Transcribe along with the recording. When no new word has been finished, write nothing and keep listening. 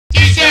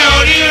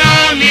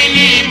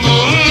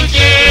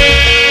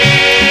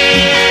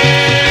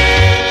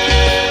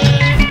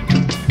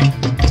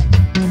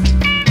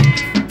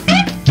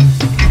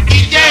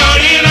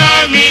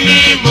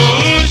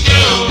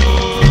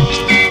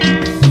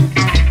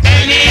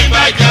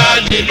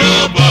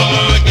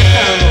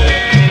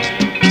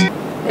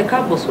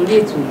káàbọ̀ sórí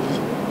ètò yìí.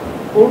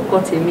 Orúkọ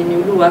tèmi ni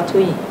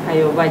Olúwatóyìn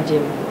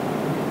Ayọ̀bájẹmí.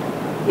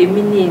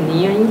 Èmi ni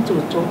ènìyàn yín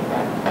tòótọ́,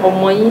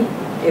 ọmọ yín,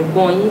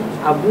 ẹ̀gbọ́n yín,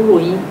 àbúrò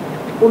yín,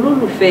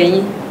 olólùfẹ́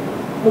yín.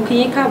 Mo kí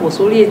yín káàbọ̀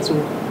sórí ètò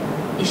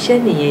Iṣẹ́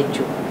Nìyẹn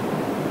Joor.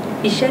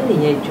 Iṣẹ́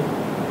nìyẹn joor.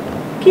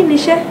 Kí ni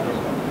iṣẹ́?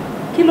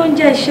 Kí ló ń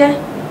jẹ́ iṣẹ́?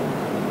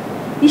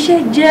 Iṣẹ́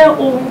jẹ́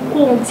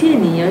ohunkóhun tí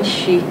ènìyàn ń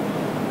ṣe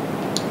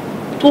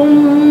tó ń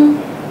mú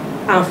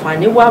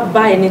àǹfààní wá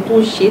bá ẹni tó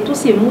ń ṣe tó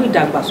sì mú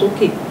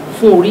ìdàgbàsókè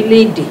fún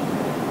orílẹ̀-èdè.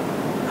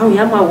 Àwọn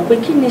èèyàn máa wò pé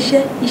kí ni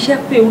iṣẹ́? Iṣẹ́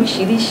pé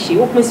oríṣiríṣi,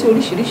 ó pín sí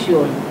oríṣiríṣi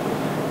ọ̀nà.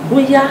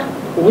 Bóyá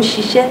ò ń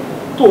ṣiṣẹ́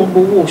tó ń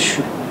gbowó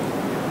oṣù,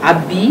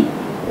 àbí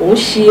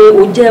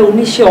ò jẹ́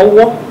oníṣẹ́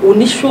ọwọ́,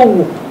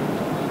 oníṣòwò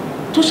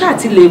tó ṣáà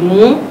ti lè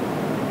mú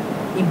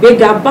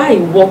ìgbéga bá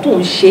ìwọ tó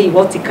ń ṣe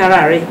ìwọ tìkára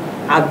rẹ,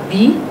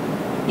 àbí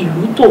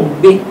ìlú tó ń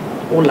gbé,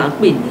 òun là ń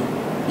pè ní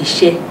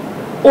iṣẹ́.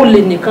 Ó lè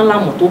nìkan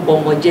lámọ̀ tó bọ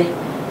ọmọ jẹ́,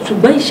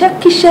 ṣùgbọ́n iṣẹ́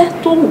kíṣẹ́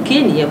tó wù kí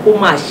ènìyàn kó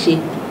máa ṣe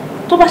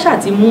tó bá ṣáà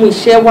ti mú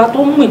iṣẹ́ wá, tó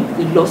mú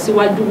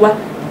ìlọsíwájú wá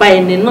bá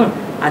ẹni náà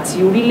àti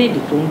orílẹ̀-èdè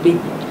tó ń gbé.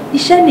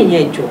 Iṣẹ́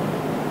nìyẹn joor.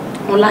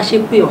 Wọn la ṣe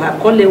pé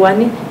àkọlé wa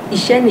ní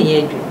Iṣẹ́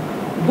Nìyẹn Joor.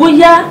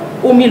 Bóyá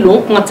omi ló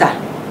ń pọn tà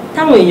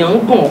táwọn èèyàn ń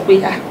gàn pé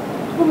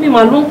omi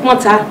mà ló ń pọn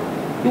tà,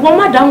 ìwọ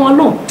má dá wọn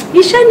lóhùn.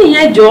 Iṣẹ́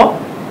nìyẹn joor.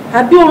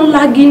 Àbí òun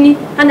lági ní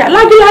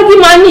lágílágí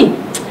máa ní.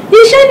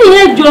 Iṣẹ́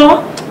nìyẹn joor.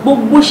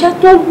 Gbogbo iṣẹ́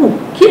tó wù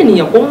kí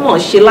ènìyàn kó mọ̀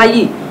ṣe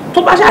láyé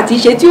tó bá ṣáà ti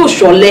ṣe tí ò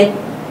ṣọ̀lẹ,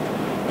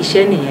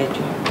 iṣẹ́ nìyẹn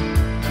joor.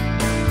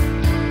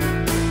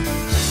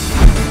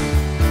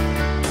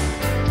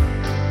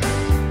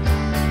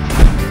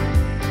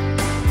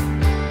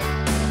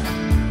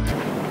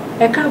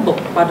 Ẹ káàbọ̀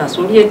padà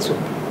sórí ètò.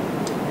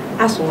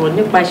 A sọ̀rọ̀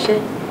nípa iṣẹ́.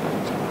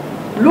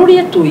 Lórí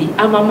ètò yìí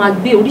a máa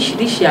gbé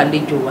oríṣiríṣi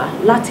àlejò wá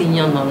láti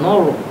yànnàná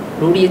ọ̀rọ̀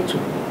lórí ètò.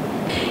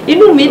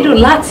 Inú mi dùn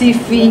láti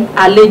fi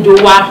àlejò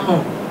wa hàn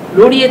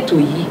lórí ètò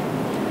yìí.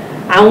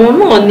 Àwọn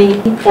náà ni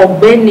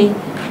Ọ̀gbẹ́ni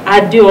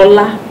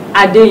Adéọlá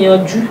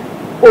Adéyanjú,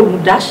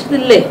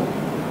 olùdásílẹ̀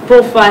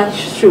Profile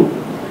Show.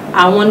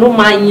 Àwọn ló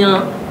máa yan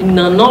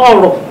ìyànnà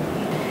ọ̀rọ̀.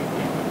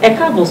 Ẹ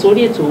káàbọ̀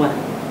sórí ètò wa.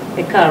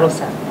 Ẹ káàárọ̀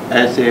sà.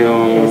 Ẹ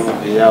ṣeun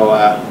ìyá wa,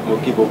 mo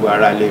kí gbogbo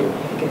ara lé o.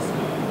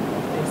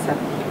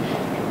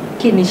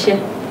 Kí ni iṣẹ́?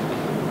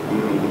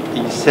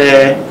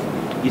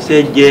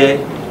 Iṣẹ́ jẹ́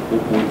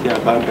okùn tí a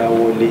bá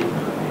dáwọ́lé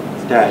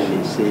tá a lè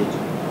ṣe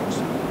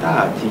tá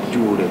a ti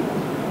jú rẹ̀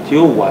tí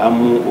ó wàá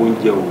mú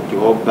oúnjẹ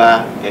òòjọ́ bá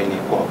ẹnì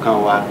kọ̀ọ̀kan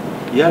wa,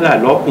 yálà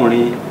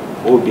lọ́kùnrin,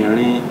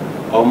 obìnrin,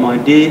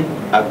 ọmọdé,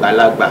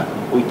 àgbàlagbà.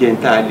 Ó jẹ́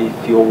tá a lè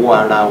fi ọwọ́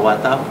ara wa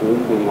tá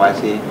fòógùn wa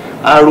ṣe.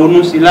 A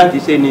ronú sí láti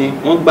ṣe ni,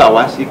 wọ́n gbà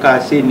wá sí ká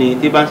ṣe ni,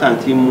 tí bá ṣàn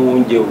ti mú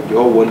oúnjẹ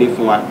òòjọ́ wọlé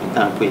fún wa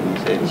tá à ń pè ní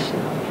iṣẹ́.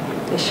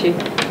 Ẹ ṣe.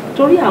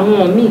 Torí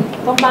àwọn míì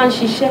tó bá ń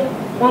ṣiṣẹ́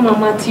wọ́n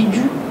máa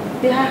tijú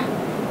pé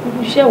irú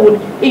iṣẹ́ wo ni.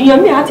 Èèyàn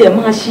míì àti ẹ̀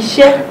máa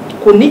ṣiṣẹ́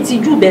kò ní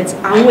tijú, bẹ̀t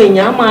àwọn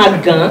èèyàn á máa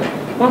gàn án,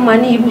 wọ́n máa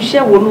ní irú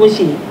iṣẹ́ wo ló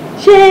ṣe.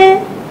 Ṣé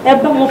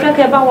mo fẹ́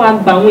kẹ́ bá wa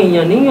gba àwọn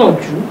èèyàn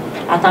níyànjú,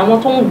 àtàwọn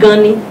tó ń gan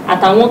ni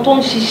àtàwọn tó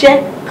ń ṣiṣẹ́,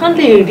 kán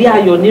lè rí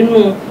ayọ̀ nínú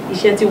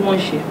iṣẹ́ tí wọ́n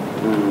ń ṣe.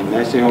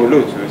 Ẹ ṣeun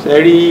olóòtú. Ṣe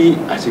rí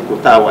àsìkò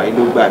tá a wà yìí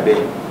ló gbà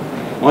bẹ́ẹ̀.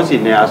 Wọ́n sì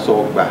ní aṣọ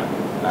ọgbà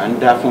là ń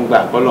dá fún gbà,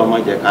 kọ́lọ́ má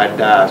jẹ́ ká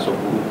dá aṣọ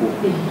burúkú.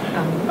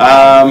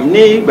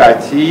 Ní ìgbà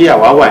tí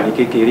àwa wà ní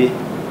kékeré,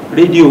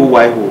 rédíò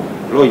YO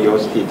lọ́yọ̀ọ́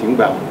state ń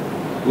gbà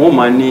wọ́n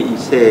máa ní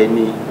iṣẹ́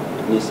ẹni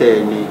níṣẹ́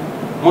ẹni.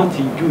 Wọ́n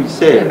ti jú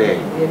iṣẹ́ rẹ̀,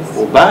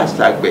 ò bá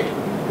àṣàgbẹ̀,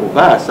 ò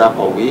bá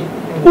àṣàkọ̀wé,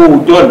 kó o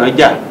jọ̀nà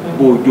jà,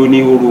 kó o jó ní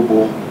orobo,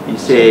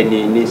 iṣẹ́ ẹni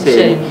níṣẹ́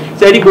ẹni.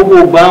 Ṣé rí gbogbo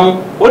gbàùn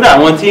ó dà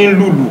wọ́n ti ń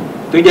lùlù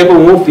tó jẹ́ pé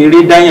wọ́n fèrè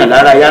dáyàn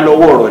lára yá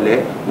lọ́wọ́ ọ̀rọ̀lẹ́,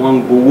 wọ́n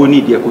ń gbowó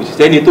nídìí ẹ̀, kò sì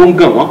sẹ́ni tó ń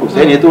gàn wọ́n, kò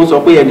sẹ́ni tó ń sọ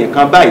pé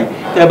ẹnìkan báyìí.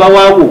 Tẹ́ bá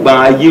wá wò gbà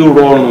ayé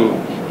rọrùn,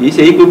 kì í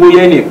ṣe pé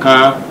bóyá ẹnìkan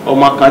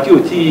ọmọ kan tí ò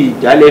tí ì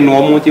já lẹ́nu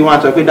ọmú tí wọ́n á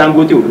sọ pé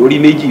Dangote ò lórí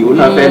méjì, ó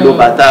náà fẹ́ lo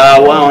bàtà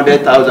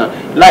 100,000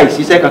 láì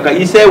ṣiṣẹ́ kankan.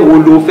 Iṣẹ́ wo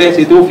ló fẹ́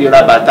ṣe tó fi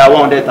ra bàtà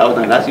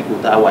 100,000 lásìkò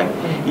tá a wà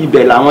yìí?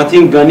 Ibẹ̀ làwọn tí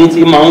ń gan ní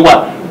tí máa ń wà.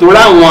 Torí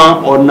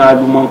àwọn ọ̀nà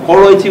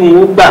àlùmọ̀kọ́rọ́ tí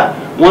wọ́n gbà,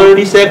 wọ́n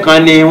ríṣẹ́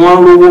kan ni, wọ́n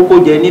rówó kó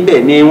jẹ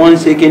níbẹ̀ ni, wọ́n ń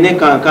ṣe kinní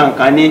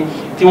kankan ni.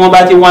 Tí wọ́n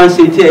bá ti wá ń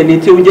ṣe tí ẹni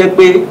tí ó jẹ́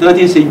pé tí wọ́n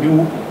ti ń ṣe ju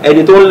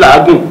ẹni tó ń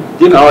làágùn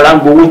tí kàn ọ̀rá ń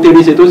gbowó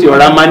tẹ́lẹ̀ ṣe tó sì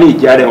ọ̀rá má ní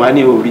ìjà rẹ̀ wá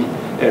ní orí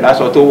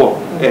ẹ̀rásọ tó wọ̀,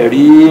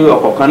 ẹ̀rí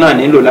ọkọ̀ kan náà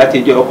nílò láti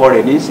jẹ́ ọkọ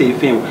rẹ̀ ní ṣe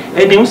ìfihàn.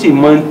 Ẹni ó sì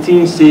mọ tí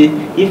ń ṣe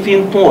ìfi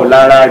ń tún ọ̀la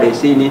ara rẹ̀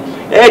ṣe ni.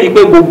 Ẹ rí i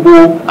pé gbogbo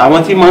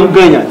àwọn tí máa ń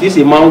gànyàn tí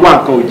sì máa ń wá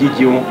nǹkan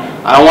òjijì wọn,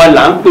 àwọn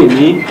là ń pè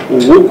ní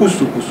òwò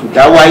kùsùkùsù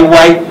dá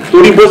wáíwáí.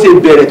 Torí bó ṣe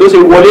bẹ̀rẹ̀ tó ṣe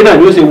wọlé náà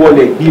ni ó ṣe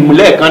wọlé gbìmù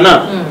lẹ́ẹ̀kan náà.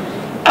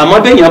 Àmọ́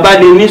bẹ́yàn bá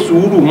lè ní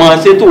sùúrù máa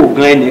ṣètò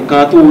gan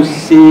ẹnìkan tó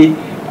ṣe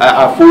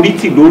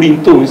àforítì lórí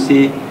tó ń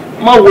ṣe,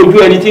 má wojú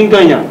ẹni tí ń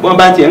gànyàn, wọ́n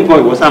bá tiẹ̀ ń gan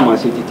ìwọ sàmọ̀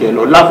ṣe ti tiẹ̀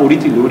lọ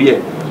láforítì lórí ẹ̀.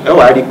 Ẹ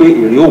wàá rí i pé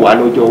èrè ó wà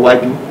lọ́jọ́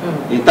iwájú.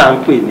 Ní tá à ń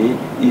pè ní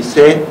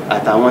iṣẹ́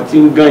àtàwọn tí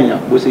ń gànyàn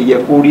bó ṣe yẹ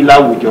kó rí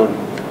láwùjọ nù.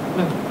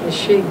 Ẹ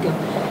ṣé gan.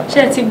 Ṣé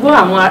ẹ ti gbọ́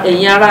àwọn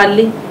ẹ̀yin ará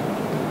ilé?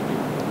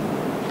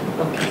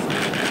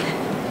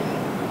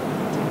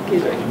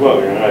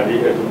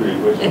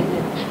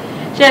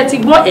 ṣé ti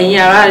gbọ́ ẹ̀yin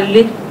ará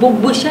ilé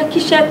gbogbo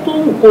iṣẹ́kíṣẹ́ tó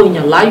wù kó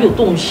yàn láàyò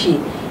tó ń ṣe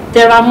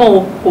tẹra mọ́ o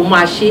kò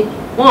máa ṣe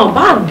wọn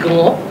bá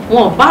gàn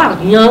wọn bá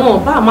yan wọn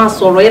bá máa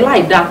sọ̀rọ̀ ẹ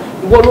láìda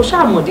ìwọ ló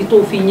ṣàmọ̀dí tó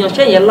fi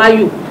yanṣẹ́ yẹn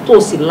láàyò tó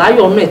sì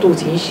láyọ̀ náà tó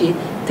ti ń ṣe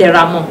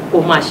tẹra mọ́ kó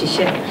máa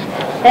ṣiṣẹ́.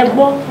 ẹ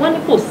gbọ́ wọ́n ní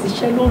kò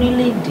síṣẹ́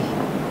lórílẹ̀‐èdè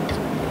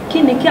kí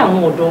ni kí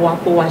àwọn ọ̀dọ́ wa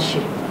kó wá ṣe.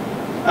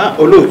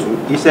 olóòtú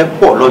iṣẹ́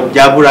pọ̀ lọ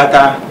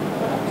jaburata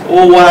ó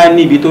wá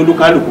níbi tó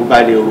lúkálùkù bá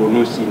lè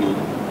ronú sí ni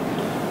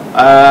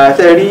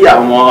ṣe rí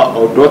àwọn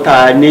ọ̀dọ́ tá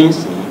a ní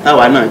ìsìn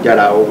táwa náà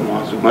jára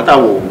wọn ṣùgbọ́n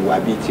táwọn ò wà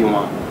bíi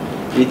tiwọn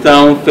ìtàn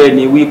ń fẹ́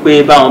ni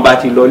wípé báwọn bá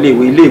ti lọ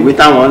iléèwé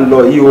táwọn ń lọ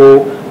yìí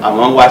o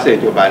àwọn ń wáṣẹ́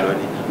ìjọba lọ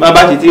ni má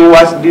bá ti ń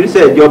wá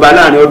dírísẹ̀ ìjọba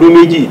láàrin ọdún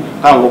méjì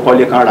káwọn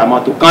kọ́lé kan ra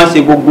mọ́tò kán ṣe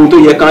gbogbo tó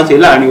yẹ kán ṣe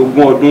láàrin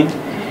 20 ọdún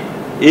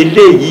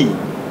eléyìí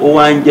ó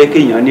wá ń jẹ́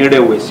kéèyàn ní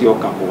rẹ̀wẹ̀sì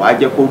ọkàn kò wá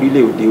jẹ́ kó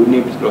orílẹ̀-èdè ó ní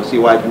lọ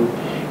síwájú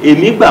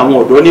èmi gbà àwọn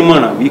ọ̀dọ́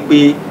nímọ̀ràn wípé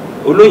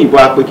olóyìnbó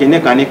apèkéne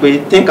kan ní pé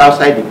think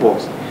outside the box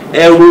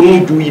ẹ ronú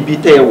ju ibi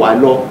tẹ́ ẹ wà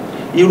lọ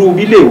irú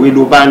iléèwé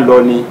ló bá ń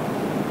lọ ni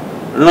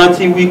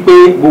rántí wípé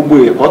gbogbo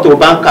ẹ̀kọ́ tó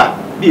bá ń kà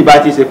bí ìbá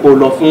ti ṣe pé o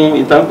lọ fún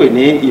ìtànpè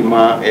ní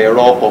ìmọ̀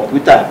ẹ̀rọ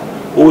kọ̀ǹpútà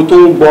o tó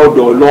ń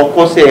gbọ́dọ̀ lọ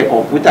kọ́ṣẹ́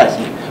kọ̀ǹpútà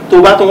sí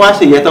tó bá tún wá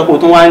ṣèyẹ tán kó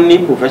tún wá ní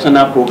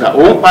professional program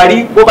òun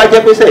parí bó bá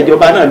jẹ́ pé ṣe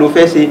ìjọba náà ló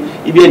fẹ́ ṣe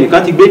ibi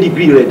ẹnìkan ti gbé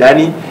dìgírì rẹ̀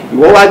dání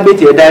ìwọ wá gbé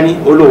tiẹ̀ dání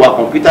olówó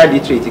computer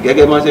literate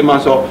gẹ́gẹ́ bí wọ́n ṣe máa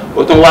ń sọ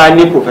o tún wá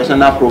ní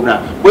professional program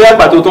bóyá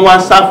gbà tó tún wá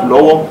sáfù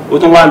lọ́wọ́ o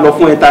tún wá lọ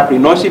fún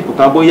entrepreneurship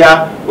kan bóyá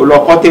o lọ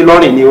kọ́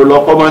tailoring ni o lọ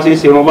kọ́ bọ́n ṣe ń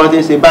ṣe irun bọ́n ṣe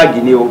ń ṣe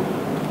báàgì ni o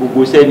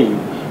gbogbo sẹ́ni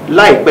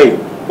láìpẹ́ yìí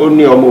ó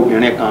ní ọmọ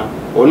obìnrin kan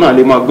òun náà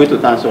lè mọ gbé tó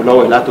tà ń sọ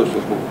lọ́wọ́ ẹ̀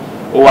látòṣogbo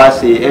ó wá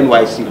ṣe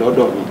NYSC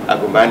lọ́dọ̀ mi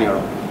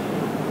agùnbánirọ̀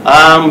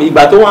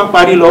ìgbà tó wá ń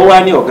parí lọ wá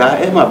ní ọ̀gá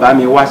ẹ mà bá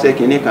mi wáṣẹ́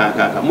kinní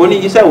kankan mo ní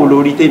iṣẹ́ wo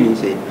lórí tèmi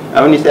ṣe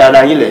àwọn oníṣẹ́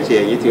ara yín lẹ̀ ṣe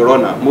ẹ̀yìn ti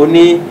rọ́nà mo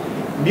ní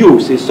bí ò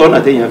ṣe sọ́nà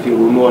téèyàn fi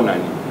ronú ọ̀nà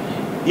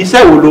ni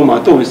iṣẹ́ wo ló mọ̀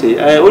tó ń ṣe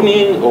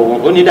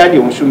ó ní dáàdi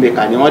òun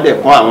ṣúmẹ́kà ni wọ́n dẹ̀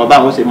kọ́ àwọn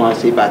báwọn ṣe máa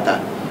ṣe bàtà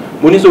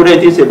mo ní sórí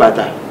ẹni tí ń ṣe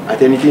bàtà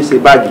àtẹni tí ń ṣe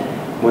báàgì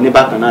mo ní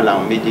bákan náà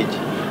làwọn méjèèjì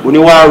mo ní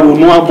wá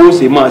ronú bó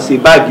ṣe máa ṣe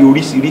báàgì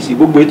oríṣiríṣi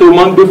gbogbo ètò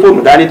máa ń gbé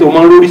fóònù dání tó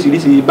máa ń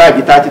lóríṣiríṣi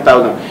báàgì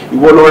 30,000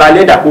 ìwọ lọ ra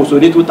lẹ́dà kó so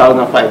ní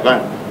 2,500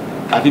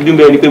 àfi bí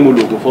bẹ́ẹ̀ ni pé mo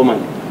lògùn fọ́mọ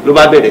yìí ló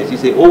bá bẹ̀rẹ̀ sí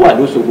ṣe ó wà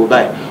lóṣogbo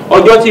báyìí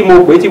ọjọ́ tí mo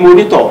pè tí mo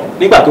nítọ̀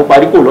nígbà tó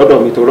parí kò lọ́dọ̀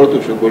mi tó rọ́tò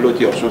ṣogbo ló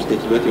ti Ọ̀ṣun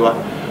state ló ti wá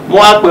mo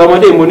wá pe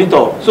ọmọdé mo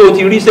nítọ̀ so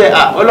ti ríṣẹ́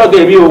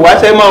ọlọ́gẹ̀ mi ò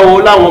wáṣẹ́ mọ́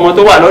o láwọn ọmọ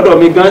tó wà lọ́dọ̀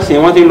mi gan sìn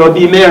wọ́n ti lọ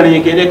bíi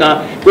 4 kéde kan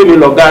pé mi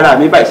lọ gara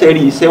mi báyìí iṣẹ́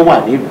rí iṣẹ́ wà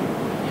nílùú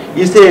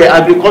iṣẹ́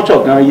agriculture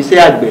gan iṣẹ́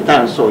àgbẹ̀ tá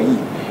à ń sọ yìí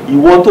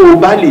ìwọ tó o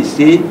bá lè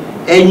ṣe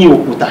ẹyin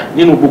òkúta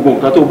nínú gbogbo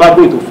nǹkan tó bá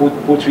bó ètò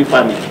poultry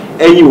farming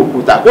ẹyin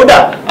òkúta kódà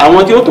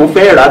àwọn tí ó tún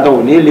fẹ́ rà gan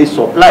ò ní lè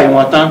supply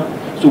wọn tán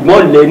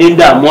ṣùgbọ́n lẹ ní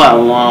dààmú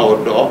àwọn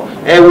ọ̀dọ́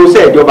ẹ wo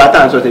sẹ́ ìjọba tá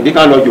à ń sọ tẹ̀bí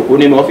kán lọ jòkó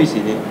nínú ọ́fíìsì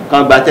ni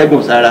kán gba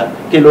tẹ́gùn sára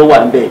kí ló wà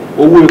níbẹ̀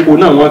owó epo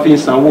náà wọ́n fi ń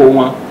sanwó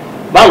wọn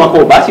báwọn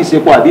kan ò bá sì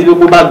sepo àbí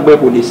lóko bá gbẹ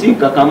kò lè sí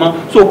nǹkan kan mọ́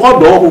so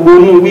kọ́dọ̀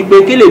ronú wípé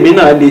kí lèmi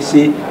náà lè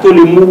ṣe tó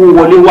lè mú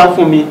wọlé wá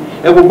fún mi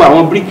ẹ gbogbo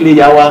àwọn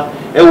bricklayer wa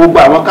ẹ wo gbogbo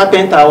àwọn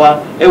kápẹ́ńtà wa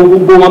ẹ wo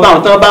gbogbo wọn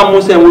báwọn tán bá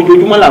múṣẹ́ wọn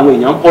ojoojúmọ́ làwọn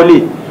èèyàn ń kọ́lé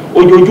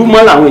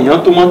ojoojúmọ́ làwọn èèyàn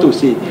tó mọ́tò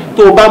ṣe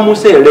tó o bá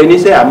múṣẹ́ rẹ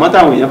níṣẹ́ àmọ́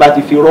táwọn èèyàn bá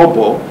ti fi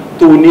rọ́bọ̀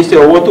tó o níṣẹ́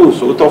ọwọ́ tó o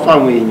sòótọ́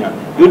fáwọn èèyàn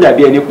yóò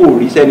dàbí ẹni kó o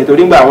rí iṣẹ́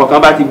nítorí nígbà àwọn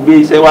kan bá ti gbé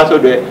iṣẹ́ wá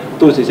sọ́dọ̀ ẹ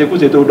tó o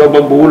ṣèṣekúṣe tó o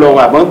dọ́gbọ́n gbowó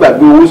lọ́wọ́ àbọ̀n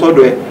gbàgbé owó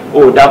sọ́dọ̀ ẹ o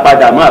ò dá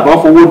padà mọ́ àbọ̀n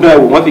fowó dán ẹ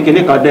wò wọ́n fi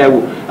kinní kan dán ẹ wò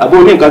àbọ̀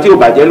oní nǹkan tí ò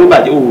bàjẹ́ ló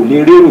bàjẹ́ o ò lè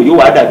rérò yóò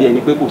wá dàbí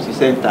ẹni pé kò sí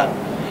sẹ́ńtà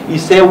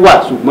iṣẹ́ wà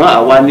ṣùgbọ́n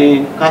àwa ni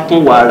ká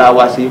tún wà ara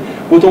wa ṣe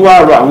kó tún wá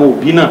rọ àwọn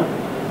òbí náà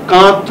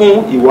kán tún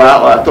ìwà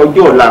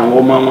àtọ́jú ọ̀la àwọn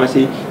ọmọ wọn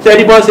ṣe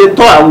sẹ́ni bọ́n ṣe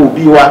tọ́ àwọn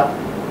òbí wa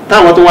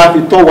táwọn tó wá fi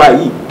tọ́ wa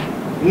yìí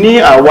ní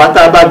àwa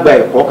tá a bá gba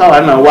ẹ̀kọ́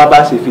káwa náà wá bá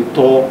ṣe fi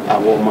tọ́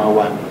àwọn ọmọ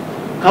wa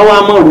káwa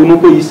mọ̀ ronú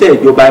pé iṣẹ́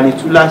ìjọba ni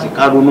túláàsì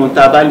ká ronú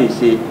tá a bá lè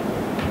ṣe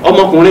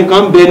ọmọkùnrin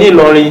kan ń bẹ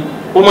nílọrin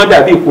ó mọ́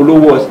dàbí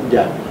ìpolówó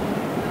ọjà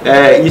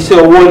iṣẹ́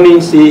ọwọ́ ní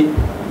í ṣe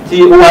tí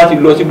ó wá fi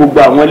lọ sí gbogbo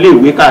àwọn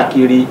iléèwé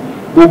káàkiri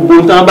gbogbo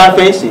tán bá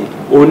fẹ́ sìn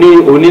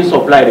òní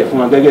supply rẹ̀ fún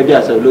wọn gẹ́gẹ́ bí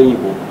àṣà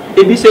olóyìnbó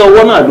ibi iṣẹ́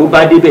ọwọ́ náà ló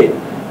bá débẹ̀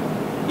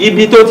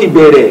ibi tó ti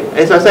bẹ̀rẹ̀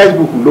exercise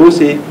book ló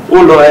ṣe ó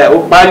lọ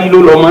páálí ló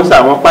lọ mọ́sà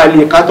àwọn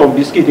páálí carton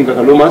biscuit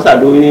nǹkan ló mọ́sà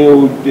lórí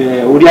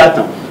orí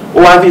àtàn ó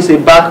wá fi ṣe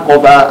back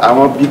cover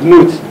àwọn big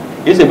note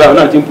níṣẹ́ báwọn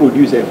náà ti ń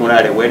produce ẹ̀ fúnra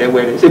rẹ̀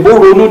wẹ́rẹ́wẹ́rẹ́ ṣe bó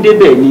ronú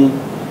débẹ̀ ni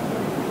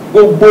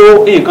gbogbo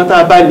nǹkan tá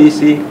a bá lè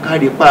ṣe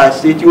kárí pa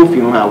ṣe tí ó fi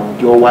ran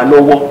àwùjọ wa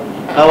lọ́wọ́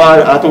káwá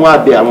àtúnwá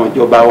bẹ àwọn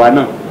ìjọba wa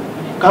náà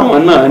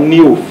káwọn náà ní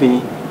òfin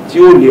tí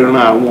ó lè ran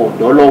àwọn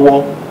ọ̀dọ́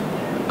lọ́wọ́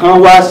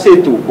kán wá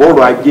ṣètò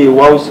bọ́rọ̀ ajé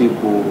wa ó ṣe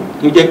gbòòrò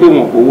tó jẹ́ pé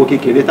wọn kò owó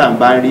kékeré tá à ń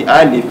bá ń rí á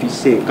lè fi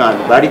ṣe nǹkan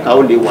àlùbáríkà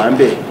ó lè wà ń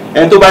bẹ̀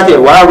ẹni tó bá tẹ̀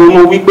wá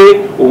ronú wípé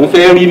òun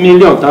fẹ́ rí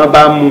mílíọ̀nù tán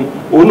bá mú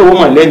òun náà ó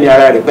mọ̀ lẹ́mìí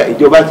ara rẹ̀ pé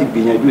ìjọba ti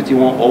gbìyànjú tí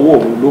wọn ọwọ́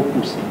òun ló kù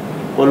sí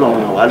kọ́lọ́run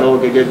ràn wá lọ́wọ́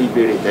gẹ́gẹ́ bí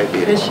ìbéèrè tẹ́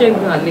béèrè. ẹ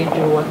ṣẹ́gun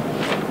àlejò wa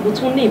mo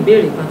tún ní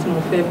ìbéèrè kan tí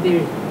mo fẹ́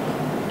béèrè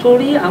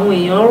torí àwọn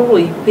èèyàn rò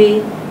yìí pé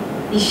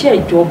iṣẹ́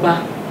ìjọba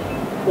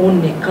òun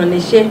nìkan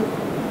níṣẹ́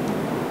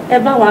ẹ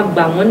bá wa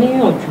gbà wọ́n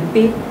níyànjú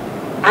pé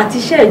àti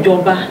iṣẹ́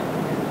ìjọba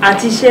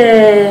àti iṣẹ́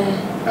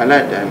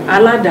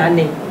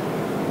aládàáni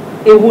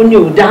èwo ni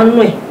ò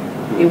dánú ẹ̀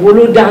èwo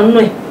ló dánú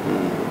ẹ̀.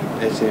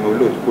 ẹ̀sìn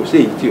olóòtú kò sí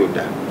èyí tí ò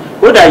dá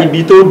kódà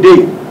ibi tó dé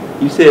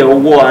iṣẹ́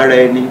ọwọ́ ara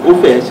ẹni ó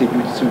fẹ́ẹ́ ṣe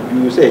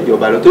ju iṣẹ́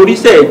ìjọba lọ torí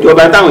iṣẹ́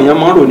ìjọba táwọn èèyàn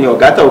máa ń rò ní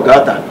ọ̀gátà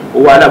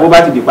owó alábó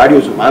bá ti di parí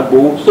oṣù máa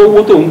gbowó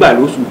sówó tó ń gbà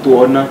lóṣù tó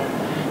ọ̀nà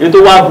ní tó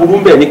wá burú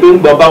ń bẹ̀ ni pé ń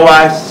gbọ́ bá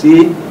wá ṣe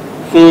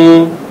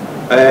fún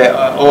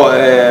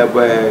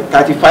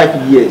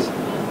 35 years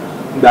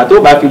ìgbà tó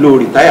bá fi lo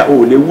rìtáyà ò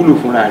lè wúlò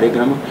fúnra rẹ̀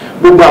gan mọ́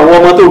gbogbo àwọn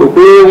ọmọ tó rò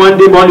pé wọ́n ń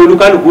dé bọ́ọ̀lì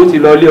olúkálùkù ti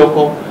lọ ilé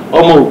ọkọ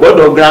ọmọ ò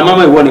gbọ́dọ̀ girama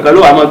ìwọ nìkan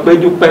ló wà máa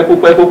péjú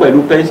pẹ́kó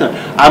pẹ̀lú pension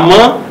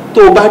àmọ́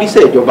tó o bá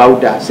ríṣẹ́ ìjọba ó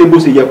dáa ṣé bó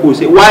ṣe yẹ kó o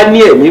ṣe wá ní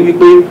ẹ̀mí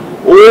wípé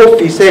ó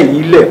fi iṣẹ́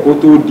yìí lẹ̀ kó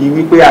tó di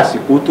wípé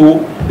àsìkò tó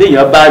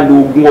léèyàn bá lo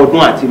 20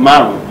 ọdún àti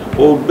 5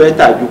 ó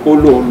bẹ́tà ju kó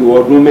lòun lo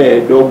ọdún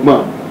 25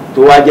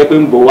 tó wá jẹ́ pé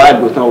ń bọ̀ wá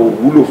lò tán ò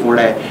wúlò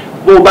fúnra ẹ̀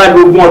bó o bá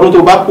lo 20 ọdún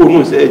tó bá kó nù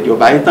iṣẹ́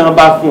ìjọba yín tán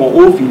bá fún ọ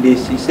ó fi lè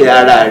ṣiṣẹ́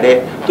ara rẹ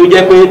tó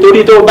jẹ́ pé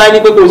torí tó bá ní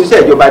pé kó o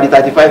ṣiṣẹ́ ìjọba di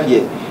 35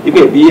 years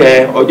wípé bí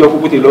ọjọ́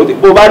kúkú ti lọ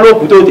bó o bá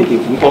lóòkú tó tètè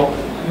fún kọ́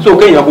so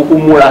kéèyàn kúkú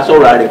múra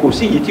sọ̀rọ̀ rẹ̀ kò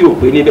sí yìí tí ò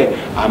pé níbẹ̀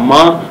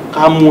àmọ́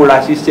ká múra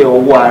ṣiṣẹ́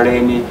ọwọ́ ara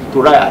ẹni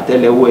tó ra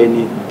àtẹ́lẹwọ́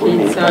ẹni.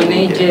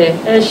 ìtànìjẹ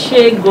ẹ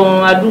ṣe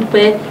gan-an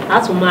adúpẹ́ a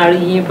tún máa rí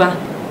yín bá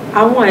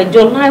àwọn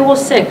àjọ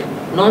NIWOSEC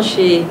náà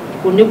ṣe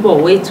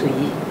onígbọ̀wọ́ ètò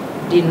yìí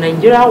the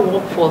Nigeria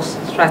Workforce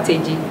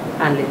Strategy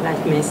and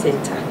Enlightenment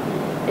Center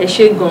ẹ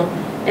ṣe gan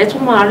ẹ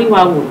tún máa rí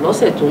wa wò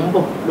lọ́sẹ̀ tó ń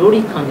bọ̀ lórí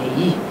ìkànnì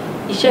yìí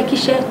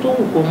iṣẹ́kíṣẹ́ tó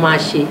wù kó máa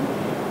ṣe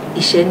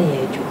iṣẹ́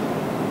nìyẹn jù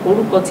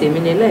orúkọ tèmi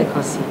ni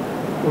lẹ́ẹ̀kan sí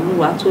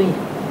Olúwatóyìn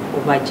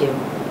Ọbájẹun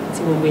tí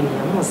gbogbo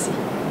ènìyàn mọ̀ sí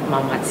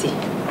Mama T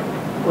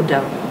ó dà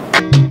o.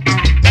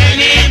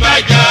 ẹni bá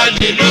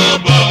jalè ló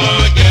bọ́mọ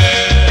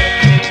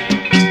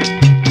jẹ́.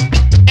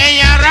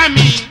 ẹ̀yin ará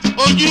mi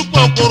ojú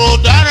kòkòrò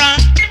dára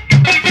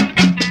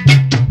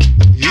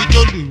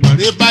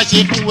ìjọlùmọ̀rẹ́ bá ṣe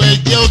fún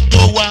ẹjẹ́ ó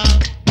tó wá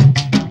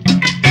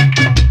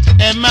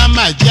ẹ má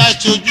má jẹ́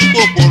aṣojú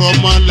kòkòrò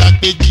ọmọ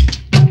làkejì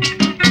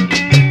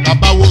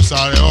bàbá wo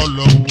sàrẹ̀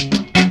ọlọ́wọ́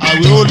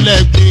àwẹ̀ ó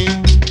lẹ́gbẹ̀ẹ́.